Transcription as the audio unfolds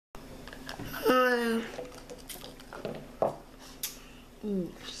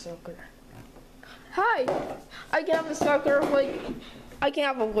Sucker. Hi! I can have a sucker, like, I can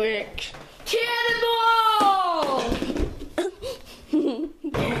have a wick. Cannonball!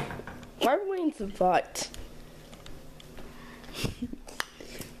 Why are we in the butt? You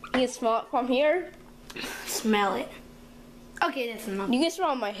can smell it from here? Smell it. Okay, that's enough. You can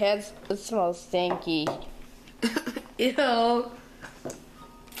smell my head. It smells stinky. Ew.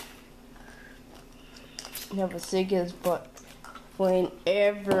 Never sickest butt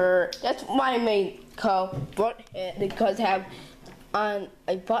whenever. That's why I made call butt head, because I have on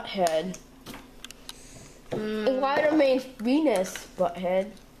a butt head. And Lighter means Venus butt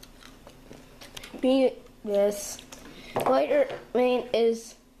head. Venus. Lighter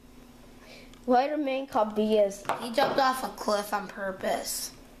main called Venus. He jumped off a cliff on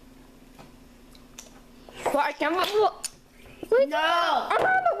purpose. But I can't look. No! I'm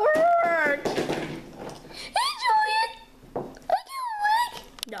on the word. Hey, Julian! I can wake.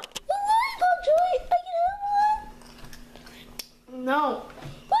 No. A lollipop, Julian! I can have one! No.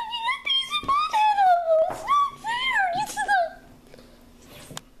 Why did you piece of butt head on? It's not fair! It's not...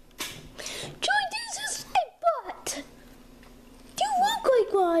 Julian, this is a butt! You look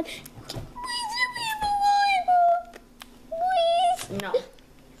like one! Please let me have a lollipop! Please! No.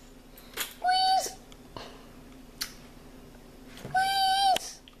 Please! Please!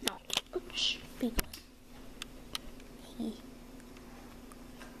 No. Shh, be good.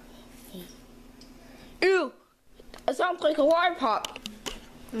 Ew! It sounds like a lollipop.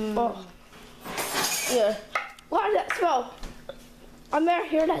 Oh. Yeah. What is that smell? I'm never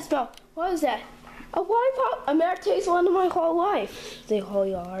hear that smell. What is that? A lollipop? I never tasted one in my whole life. They whole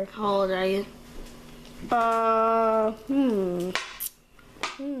yard. How old are you?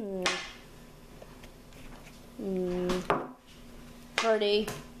 30.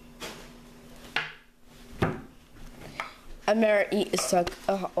 I never eat a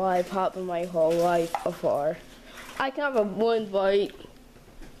lollipop in my whole life before. I can have a one bite.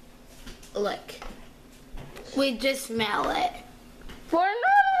 Look. We just smell it. For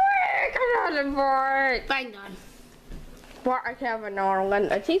another week, another bite. Fine, done. But I can have another one.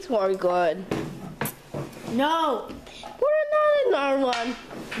 It tastes more good. No. For another one.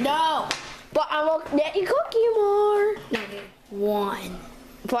 No. But I won't let you cookie more. No. One.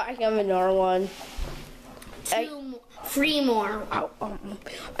 But I can have another one. Three more.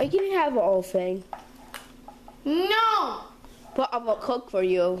 I can have the whole thing. No. But I will cook for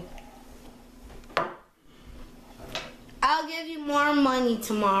you. I'll give you more money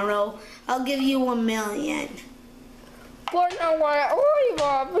tomorrow. I'll give you $1 million. But no,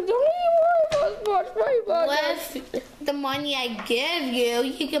 lollipop. But don't eat lollipop. With the money I give you,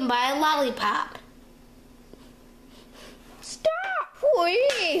 you can buy a lollipop. Stop,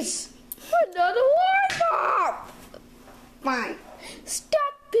 please. Another lollipop. Fine.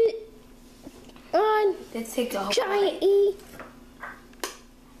 Stop it. On Let's take a whole giant bite. E.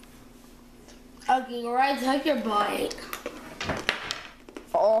 Okay, alright, take your bite.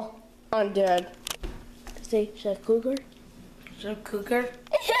 Oh, I'm dead. Say, Chef Cougar? Chef Cougar?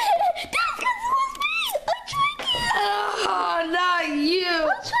 That's because it was me. I'm trying to get Oh, not you.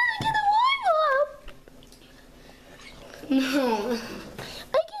 I'm trying to get a lollipop. No.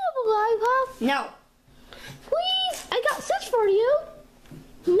 I can have a lollipop. No. Please, I got such for you.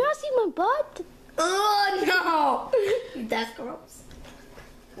 You not see my butt? Oh, no. That's gross.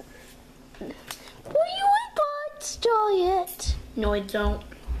 Well, you like butts, Juliet. No, I don't.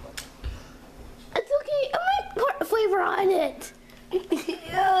 It's okay. I might put a flavor on it.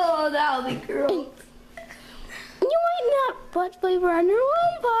 Oh, that'll be gross. You might not put flavor on your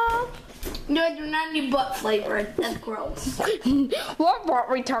lollipop. No, I do not need butt flavor. That's gross. What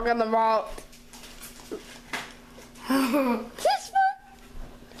are we talking about? This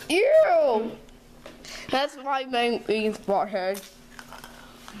one? Ew! That's my main beans butthead.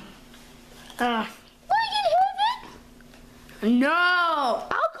 Uh, I can have it? no. I'll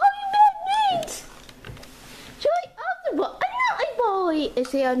call you Bad Beans! Joey, I'm the boy. I'm not a boy. I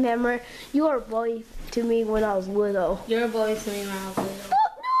say I remember you were a boy to me when I was little. You're a boy to me when I was little. Oh,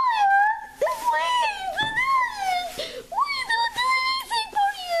 no, it's please, please don't do anything for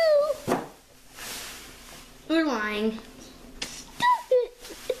you. You're lying. Stop it.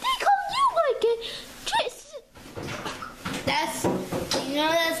 They call you like it. Just... That's, you know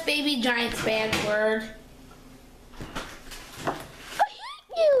that's Baby Giant's bad word. I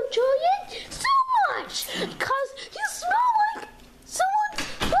hate you, Julian, so much. Because you smell like someone's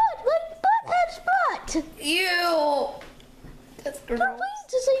butt, like butthead's butt. Ew. That's Not gross. pleased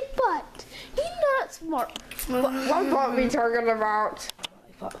to say butt. You're not smart. What are we talking about?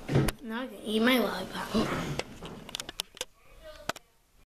 Now I can eat my lollipop.